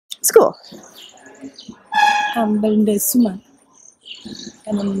School. I'm Belinda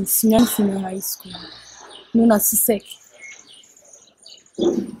and I'm in Sunyani Senior High School, known as Susek.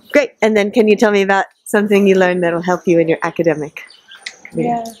 Great. And then can you tell me about something you learned that will help you in your academic career?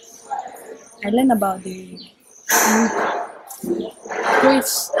 Yeah, I learned about the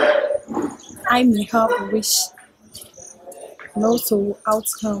which I may have a wish and also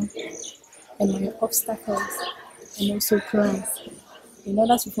outcome and my obstacles and also plans in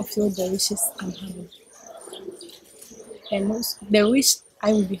order to fulfill the wishes I'm having. And also, the wish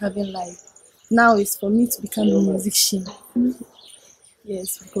I will be having like now is for me to become a musician.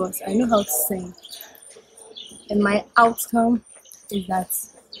 Yes, because I know how to sing. And my outcome is that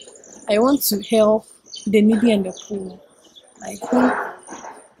I want to help the needy and the poor, like who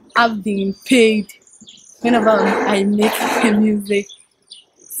have been paid whenever I make the music,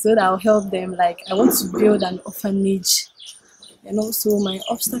 so that I'll help them. Like I want to build an orphanage, and also my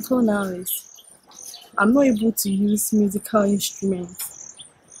obstacle now is I'm not able to use musical instruments.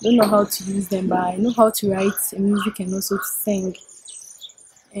 Don't know how to use them, but I know how to write music and also to sing.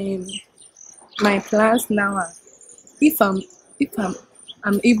 And my plans now are if I'm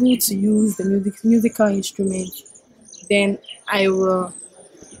able to use the musical instrument, then I will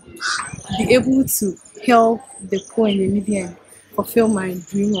be able to help the poor and the needy and fulfill my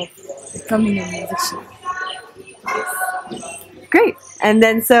dream of becoming a musician. Great. And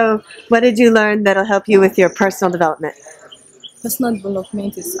then so what did you learn that'll help you with your personal development? Personal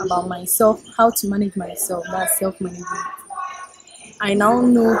development is about myself, how to manage myself, that's self-management. I now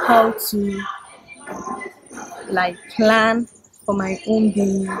know how to like plan for my own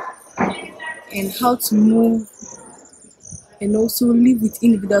day and how to move and also live with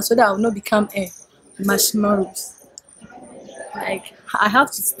individuals so that I will not become a marshmallows. Like I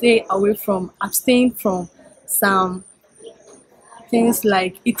have to abstain from some things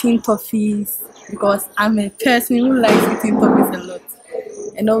like eating toffees because I'm a person who likes eating toffees a lot.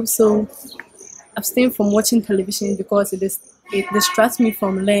 And also abstain from watching television because it distracts me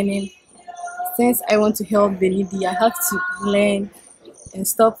from learning. Since I want to help the needy, I have to learn and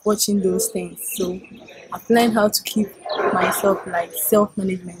stop watching those things. So I've learned how to keep myself like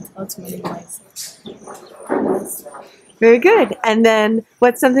self-management, how to manage myself. Very good. And then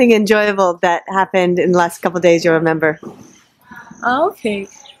what's something enjoyable that happened in the last couple of days you'll remember? Okay.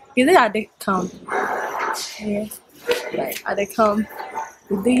 Is it at the camp? Yeah. Like at the camp.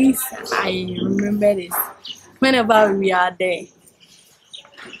 The days I remember is whenever we are there,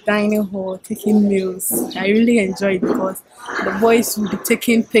 dining hall, taking meals. I really enjoy it because the boys will be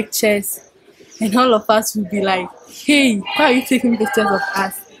taking pictures and all of us will be like, hey, why are you taking pictures of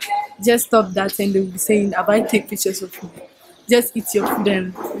us? Just stop that and they'll be saying, "Have I take pictures of you? Just eat your food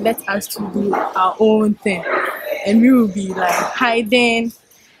and let us to do our own thing." And we will be like hiding,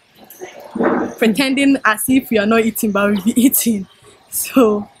 pretending as if we are not eating, but we'll be eating.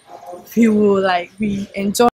 So we enjoy.